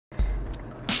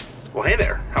Well, hey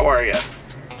there, how are you?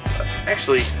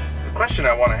 Actually, the question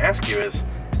I want to ask you is,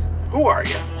 who are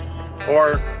you?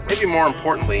 Or maybe more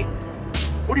importantly,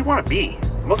 what do you want to be?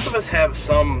 Most of us have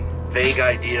some vague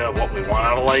idea of what we want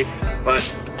out of life, but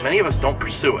many of us don't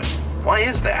pursue it. Why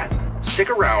is that? Stick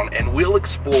around and we'll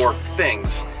explore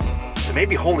things that may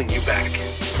be holding you back.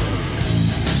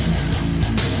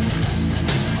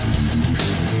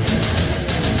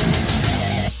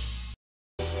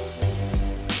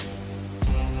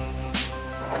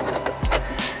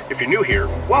 If you're new here,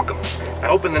 welcome. I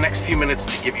hope in the next few minutes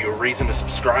to give you a reason to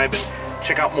subscribe and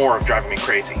check out more of Driving Me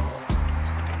Crazy.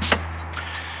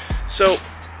 So,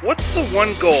 what's the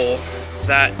one goal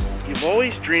that you've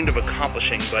always dreamed of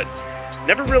accomplishing but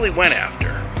never really went after?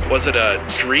 Was it a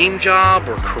dream job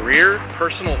or career,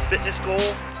 personal fitness goal,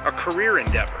 or career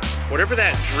endeavor? Whatever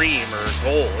that dream or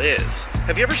goal is,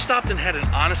 have you ever stopped and had an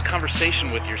honest conversation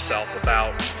with yourself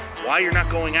about why you're not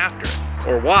going after it?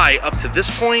 Or why, up to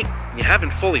this point, you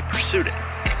haven't fully pursued it?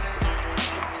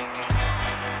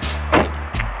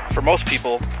 For most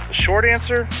people, the short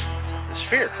answer is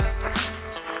fear.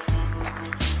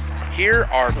 Here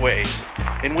are ways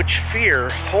in which fear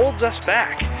holds us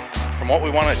back from what we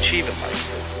want to achieve in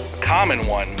life. A common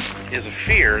one is a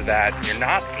fear that you're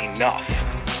not enough,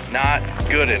 not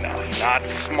good enough, not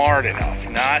smart enough,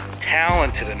 not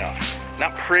talented enough,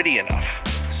 not pretty enough.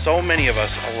 So many of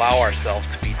us allow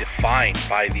ourselves to be defined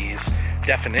by these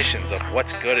definitions of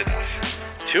what's good enough.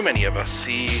 Too many of us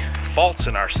see faults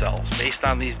in ourselves based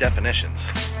on these definitions.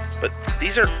 But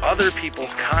these are other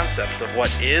people's concepts of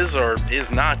what is or is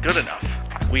not good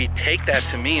enough. We take that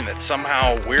to mean that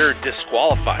somehow we're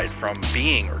disqualified from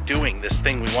being or doing this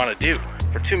thing we want to do.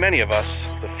 For too many of us,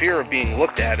 the fear of being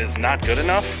looked at as not good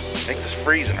enough makes us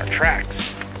freeze in our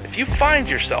tracks. If you find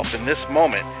yourself in this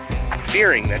moment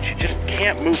fearing that you just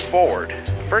can't move forward,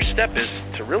 the first step is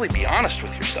to really be honest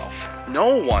with yourself.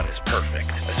 No one is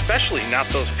perfect, especially not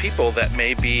those people that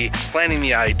may be planting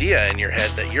the idea in your head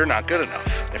that you're not good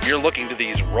enough. If you're looking to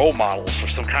these role models for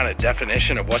some kind of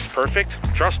definition of what's perfect,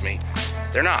 trust me,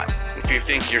 they're not. If you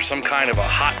think you're some kind of a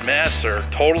hot mess or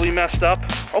totally messed up,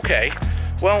 okay,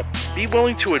 well, be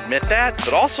willing to admit that,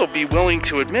 but also be willing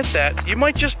to admit that you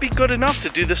might just be good enough to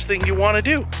do this thing you want to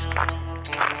do.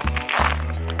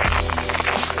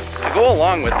 To go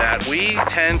along with that, we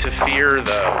tend to fear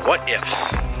the what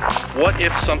ifs. What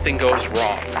if something goes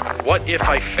wrong? What if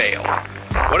I fail?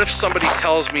 What if somebody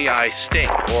tells me I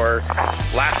stink or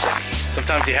laughs at me?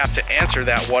 Sometimes you have to answer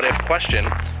that what if question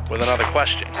with another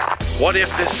question. What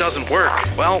if this doesn't work?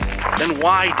 Well, then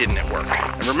why didn't it work?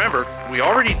 And remember, we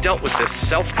already dealt with this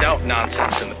self-doubt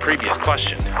nonsense in the previous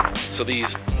question. So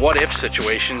these what if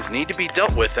situations need to be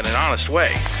dealt with in an honest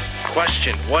way.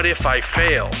 Question, what if I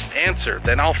fail? Answer,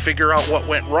 then I'll figure out what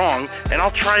went wrong and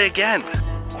I'll try again.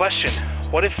 Question,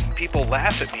 what if people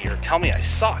laugh at me or tell me I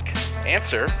suck?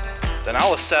 Answer, then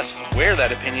I'll assess where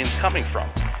that opinion's coming from.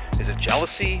 Is it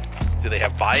jealousy? Do they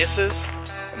have biases?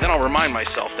 And then I'll remind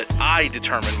myself that I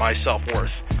determine my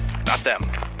self-worth, not them.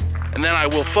 And then I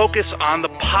will focus on the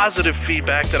positive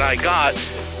feedback that I got,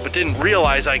 but didn't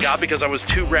realize I got because I was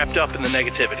too wrapped up in the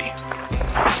negativity.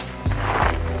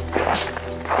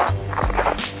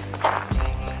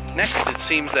 Next, it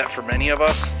seems that for many of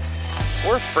us,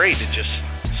 we're afraid to just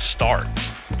start.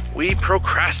 We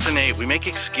procrastinate, we make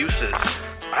excuses.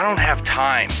 I don't have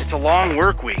time. It's a long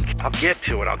work week. I'll get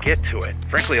to it.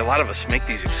 Frankly, a lot of us make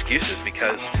these excuses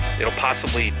because it'll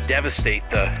possibly devastate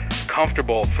the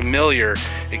comfortable, familiar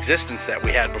existence that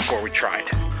we had before we tried.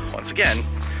 Once again,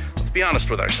 let's be honest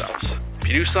with ourselves. If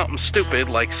you do something stupid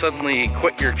like suddenly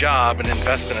quit your job and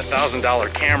invest in a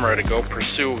 $1,000 camera to go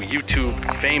pursue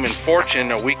YouTube fame and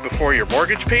fortune a week before your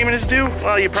mortgage payment is due,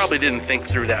 well, you probably didn't think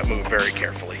through that move very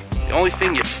carefully. The only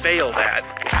thing you failed at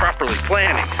was properly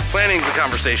planning. Planning's a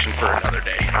conversation for another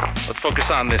day. Let's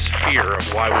focus on this fear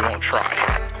of why we won't try.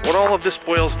 What all of this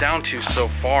boils down to so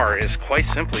far is quite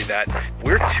simply that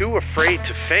we're too afraid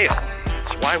to fail.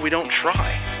 It's why we don't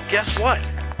try. Guess what?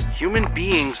 Human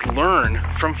beings learn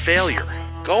from failure.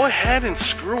 Go ahead and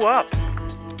screw up.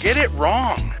 Get it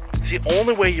wrong. It's the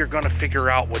only way you're going to figure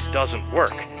out what doesn't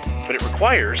work. But it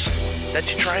requires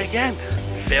that you try again.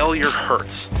 Failure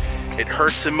hurts. It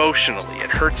hurts emotionally, it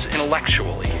hurts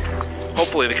intellectually.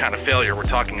 Hopefully the kind of failure we're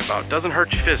talking about doesn't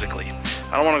hurt you physically.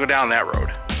 I don't want to go down that road.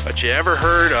 But you ever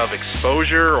heard of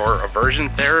exposure or aversion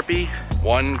therapy?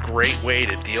 One great way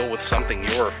to deal with something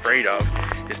you're afraid of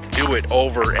is to do it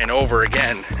over and over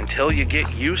again until you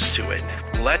get used to it.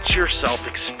 Let yourself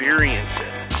experience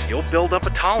it. You'll build up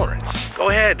a tolerance. Go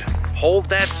ahead, hold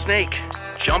that snake,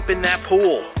 jump in that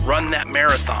pool, run that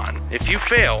marathon. If you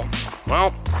fail,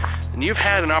 well, then you've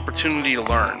had an opportunity to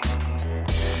learn.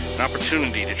 an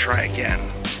opportunity to try again.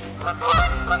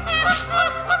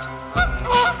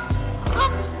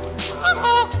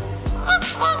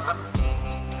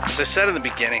 As I said in the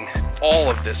beginning, all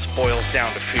of this boils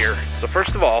down to fear. So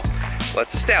first of all,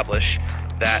 let's establish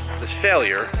that this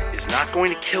failure is not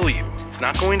going to kill you. It's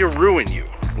not going to ruin you,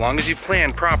 as long as you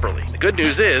plan properly. The good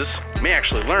news is, you may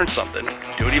actually learn something,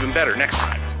 do it even better next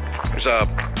time. There's a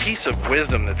piece of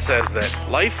wisdom that says that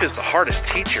life is the hardest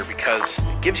teacher because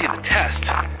it gives you the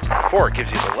test before it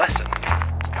gives you the lesson.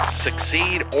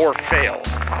 Succeed or fail,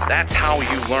 that's how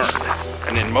you learn.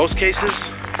 And in most cases,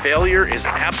 failure is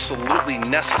absolutely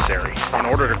necessary in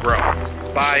order to grow.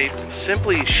 By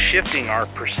simply shifting our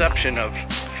perception of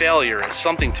failure as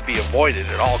something to be avoided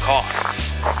at all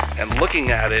costs, and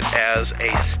looking at it as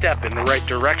a step in the right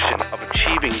direction of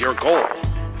achieving your goal,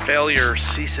 failure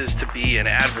ceases to be an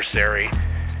adversary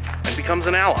and becomes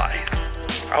an ally.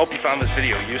 I hope you found this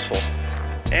video useful.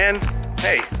 And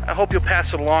hey, I hope you'll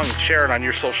pass it along and share it on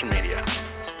your social media.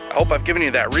 I hope I've given you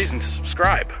that reason to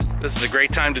subscribe. This is a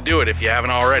great time to do it if you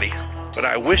haven't already. But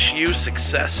I wish you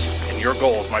success in your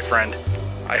goals, my friend.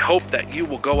 I hope that you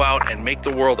will go out and make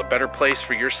the world a better place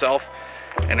for yourself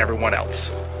and everyone else.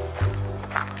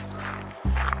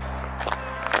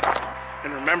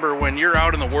 And remember, when you're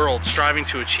out in the world striving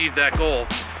to achieve that goal,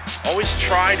 always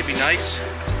try to be nice.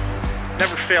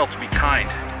 Never fail to be kind.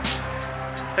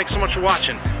 Thanks so much for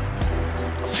watching.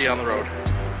 I'll see you on the road.